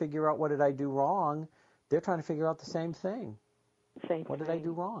trying to figure out what did I do wrong, they're trying to figure out the same thing. What did I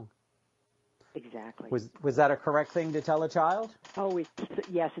do wrong? Exactly. Was that a correct thing to tell a child? Oh,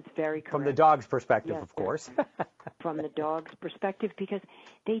 yes, it's very correct. From the dog's perspective, yes, of course. From the dog's perspective, because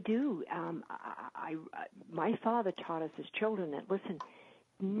they do. My father taught us as children that, listen,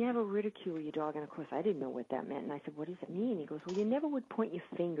 never ridicule your dog. And, of course, I didn't know what that meant. And I said, what does it mean? He goes, well, you never would point your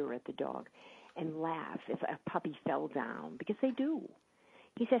finger at the dog and laugh if a puppy fell down, because they do.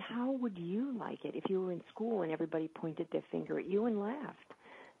 He said, how would you like it if you were in school and everybody pointed their finger at you and laughed?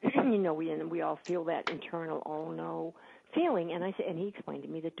 We all feel that internal, oh no, feeling. And I said, and he explained to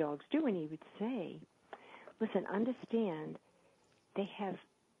me that dogs do, and he would say, listen, understand, they have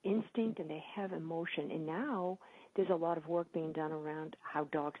instinct and they have emotion, and now there's a lot of work being done around how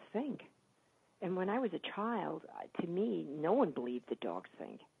dogs think. And when I was a child, to me, no one believed that dogs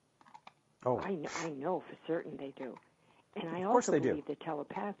think. Oh, I know for certain they do, and I also believe they're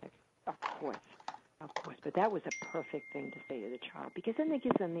telepathic. Of course. But that was a perfect thing to say to the child, because then it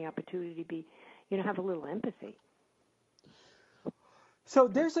gives them the opportunity to be, have a little empathy. So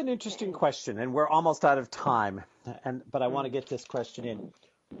there's an interesting question, and we're almost out of time, but I want to get this question in.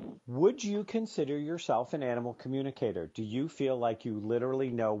 Would you consider yourself an animal communicator? Do you feel like you literally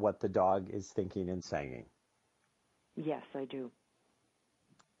know what the dog is thinking and saying? Yes, I do.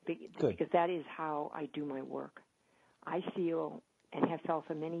 Good. Because that is how I do my work. I feel and have felt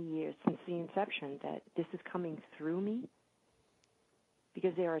for many years since the inception that this is coming through me,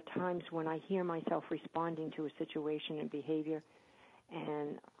 because there are times when I hear myself responding to a situation and behavior,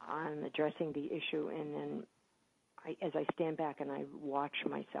 and I'm addressing the issue, and then as I stand back and I watch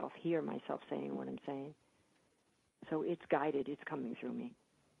myself, hear myself saying what I'm saying. So it's guided. It's coming through me.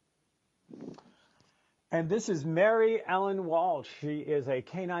 And this is Mary Ellen Walsh. She is a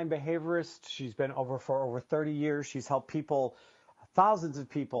canine behaviorist. She's been for over 30 years. She's helped people, thousands of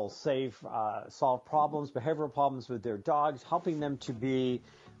people, solve problems, behavioral problems with their dogs, helping them to be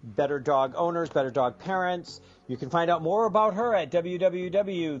better dog owners, better dog parents. You can find out more about her at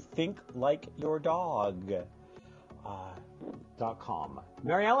www.thinklikeyourdog.com.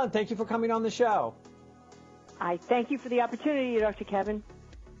 Mary Ellen, thank you for coming on the show. I thank you for the opportunity, Dr. Kevin.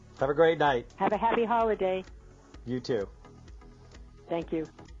 Have a great night. Have a happy holiday. You too. Thank you.